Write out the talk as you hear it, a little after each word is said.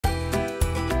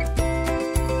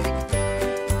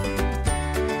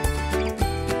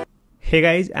Hey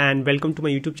guys, and welcome to my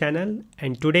YouTube channel.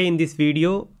 And today in this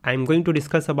video I'm going to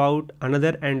discuss about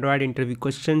another Android interview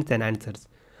questions and answers.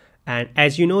 And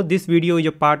as you know, this video is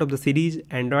a part of the series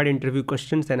Android interview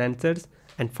questions and answers,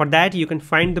 and for that you can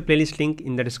find the playlist link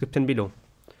in the description below.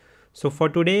 So for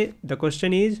today the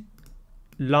question is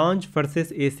launch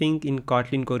versus async in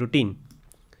Kotlin Coroutine.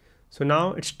 So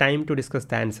now it's time to discuss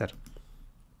the answer.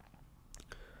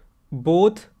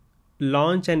 Both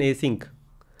launch and async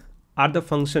are the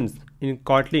functions in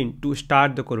Kotlin to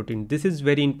start the coroutine. This is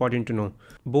very important to know.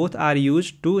 Both are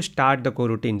used to start the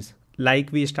coroutines,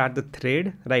 like we start the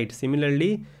thread, right?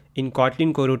 Similarly, in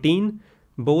Kotlin coroutine,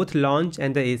 both launch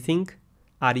and the async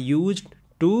are used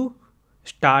to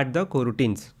start the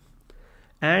coroutines.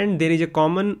 And there is a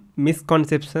common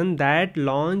misconception that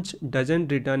launch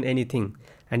doesn't return anything,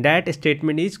 and that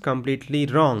statement is completely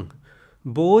wrong.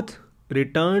 Both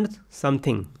returns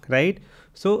something, right?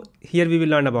 So here we will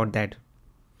learn about that.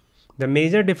 The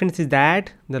major difference is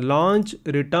that the launch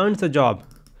returns a job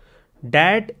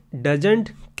that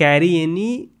doesn't carry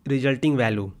any resulting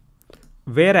value,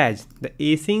 whereas the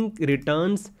async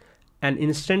returns an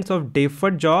instance of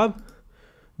deferred job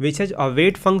which has a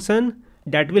await function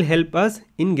that will help us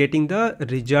in getting the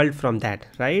result from that,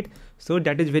 right? So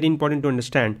that is very important to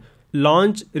understand.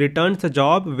 Launch returns a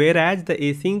job, whereas the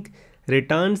async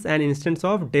returns an instance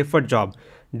of deferred job.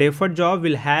 Deferred job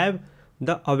will have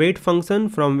the await function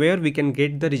from where we can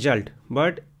get the result,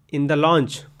 but in the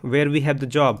launch where we have the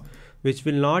job which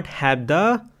will not have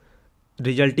the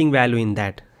resulting value in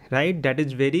that, right? That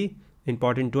is very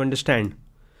important to understand.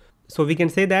 So we can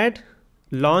say that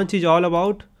launch is all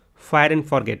about fire and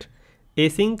forget,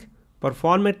 async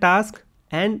perform a task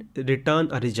and return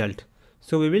a result.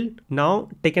 So we will now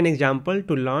take an example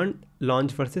to learn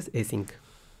launch versus async.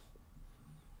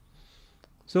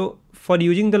 So for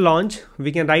using the launch, we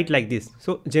can write like this.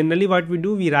 So generally what we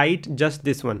do, we write just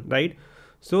this one, right?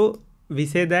 So we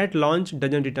say that launch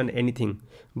doesn't return anything,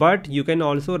 but you can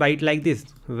also write like this: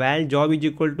 val job is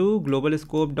equal to global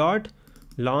scope dot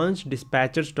launch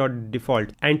dispatchers dot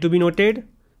default. And to be noted,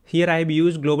 here I have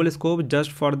used global scope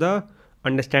just for the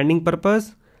understanding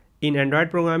purpose. In Android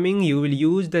programming, you will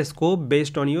use the scope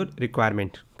based on your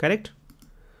requirement, correct?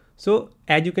 So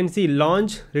as you can see,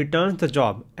 launch returns the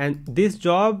job, and this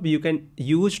job you can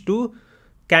use to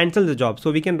cancel the job.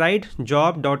 So we can write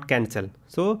job.cancel.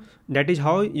 So that is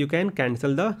how you can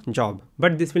cancel the job,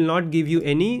 but this will not give you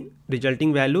any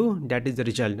resulting value, that is the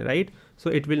result, right?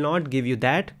 So it will not give you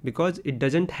that because it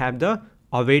doesn't have the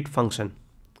await function.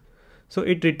 So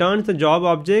it returns the job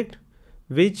object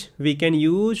which we can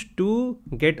use to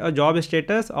get a job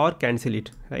status or cancel it,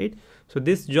 right? So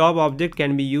this job object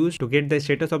can be used to get the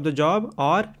status of the job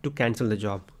or to cancel the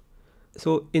job.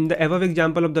 So in the above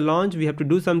example of the launch, we have to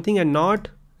do something and not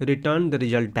return the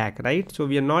result back, right? So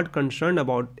we are not concerned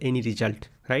about any result,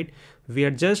 right? We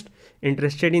are just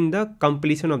interested in the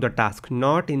completion of the task,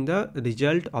 not in the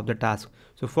result of the task.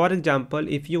 So for example,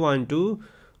 if you want to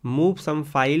move some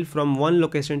file from one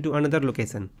location to another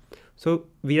location, so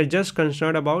we are just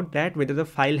concerned about that whether the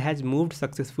file has moved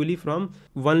successfully from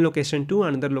one location to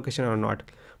another location or not,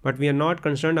 but we are not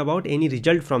concerned about any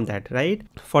result from that, right?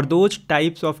 For those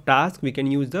types of tasks we can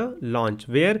use the launch,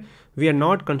 where we are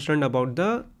not concerned about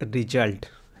the result,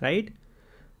 right?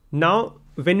 Now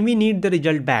when we need the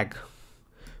result back,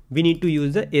 we need to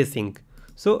use the async.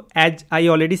 So as I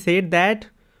already said that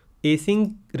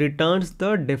async returns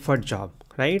the deferred job,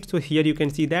 right? So here you can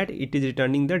see that it is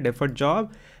returning the deferred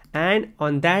job, and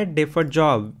on that deferred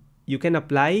job you can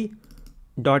apply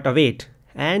dot await,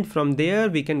 and from there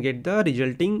we can get the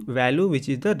resulting value which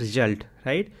is the result,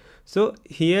 right? So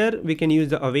here we can use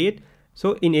the await.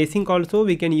 So in async also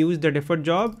we can use the deferred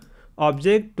job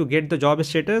object to get the job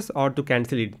status or to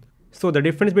cancel it. So the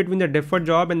difference between the deferred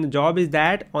job and the job is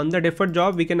that on the deferred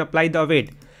job we can apply the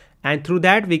await, and through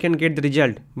that we can get the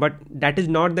result, but that is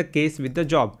not the case with the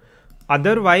job.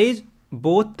 Otherwise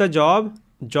both the job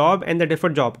and the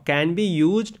deferred job can be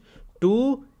used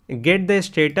to get the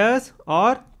status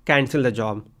or cancel the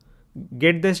job,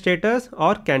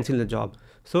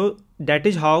 So that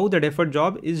is how the deferred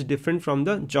job is different from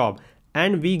the job,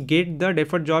 and we get the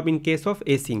deferred job in case of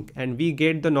async, and we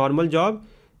get the normal job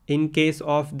in case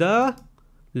of the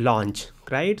launch,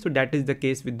 right? So that is the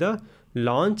case with the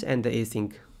launch and the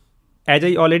async. As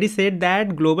I already said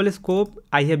that global scope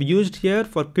I have used here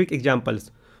for quick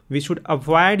examples. We should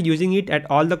avoid using it at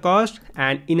all the cost,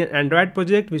 and in an Android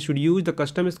project we should use the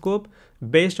custom scope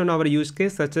based on our use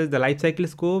case, such as the lifecycle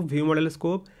scope, view model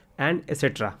scope, and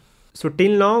etc. So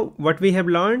till now what we have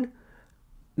learned: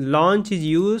 launch is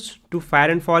used to fire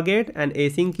and forget, and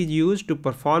async is used to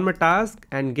perform a task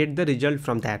and get the result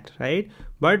from that, right?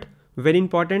 But Very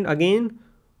important again,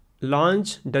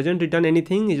 launch doesn't return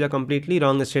anything is a completely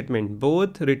wrong statement.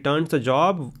 Both returns the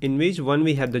job, in which one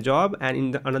we have the job and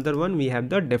in the another one we have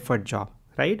the deferred job,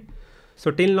 right? So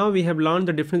till now we have learned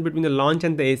the difference between the launch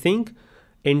and the async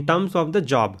in terms of the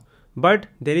job, but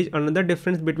there is another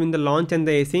difference between the launch and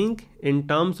the async in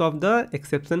terms of the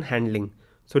exception handling.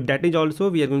 So that is also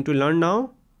we are going to learn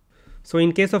now. So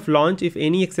in case of launch, if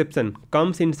any exception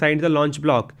comes inside the launch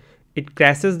block, it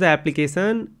crashes the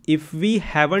application if we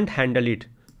haven't handled it.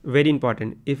 Very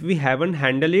important, if we haven't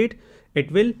handled it,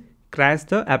 it will crash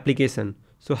the application.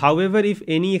 So however, if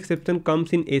any exception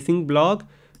comes in async block,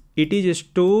 it is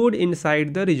stored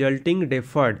inside the resulting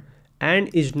deferred and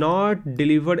is not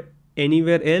delivered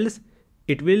anywhere else.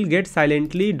 It will get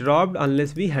silently dropped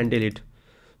unless we handle it.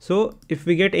 So if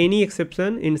we get any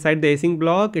exception inside the async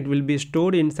block, it will be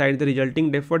stored inside the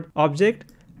resulting deferred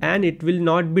object and it will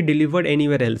not be delivered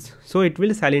anywhere else. So it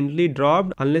will silently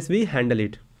dropped unless we handle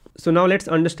it. So now let's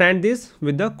understand this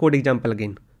with the code example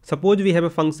again. Suppose we have a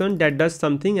function that does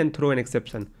something and throw an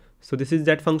exception. So this is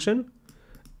that function.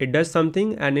 It does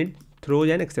something and it throws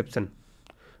an exception.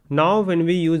 Now when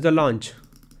we use the launch,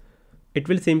 it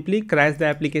will simply crash the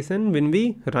application when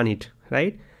we run it,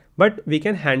 right? But we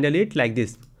can handle it like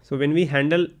this. So when we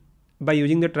handle by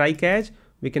using the try catch,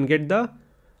 we can get the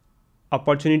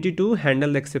opportunity to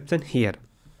handle the exception here.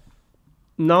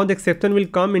 Now the exception will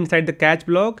come inside the catch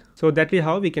block, so that is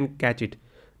how we can catch it.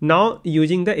 Now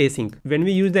using the async, when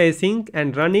we use the async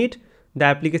and run it, the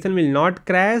application will not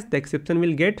crash, the exception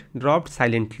will get dropped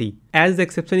silently. As the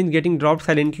exception is getting dropped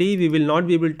silently, we will not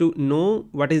be able to know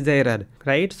what is the error,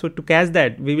 right? So to catch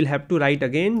that, we will have to write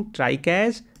again try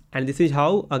catch, and this is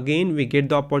how again we get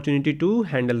the opportunity to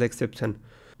handle the exception.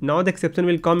 Now the exception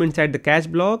will come inside the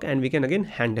catch block and we can again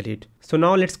handle it. So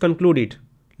now let's conclude it.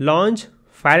 Launch,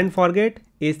 fire and forget,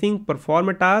 async, perform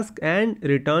a task and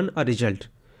return a result.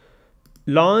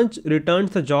 Launch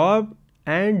returns the job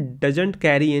and doesn't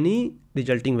carry any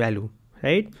resulting value,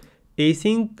 right?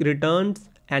 Async returns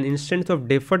an instance of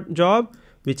deferred job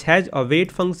which has a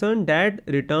wait function that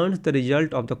returns the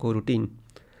result of the coroutine.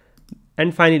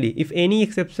 And finally, if any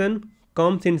exception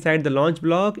comes inside the launch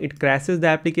block, it crashes the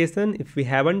application if we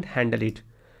haven't handled it.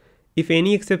 If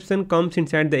any exception comes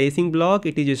inside the async block,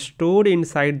 it is stored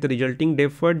inside the resulting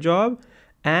deferred job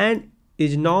and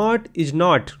is not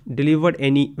delivered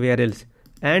anywhere else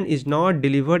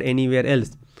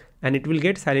and it will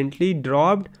get silently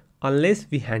dropped unless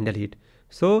we handle it.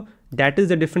 So that is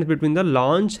the difference between the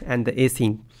launch and the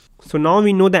async. So now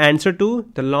we know the answer to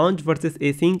the launch versus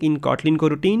async in Kotlin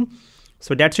Coroutine.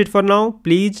 So that's it for now.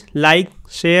 Please like,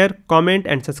 share, comment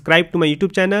and subscribe to my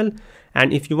YouTube channel.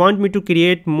 And if you want me to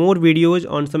create more videos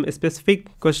on some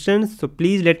specific questions, so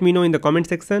please let me know in the comment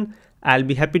section. I'll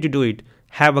be happy to do it.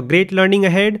 Have a great learning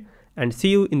ahead and see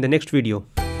you in the next video.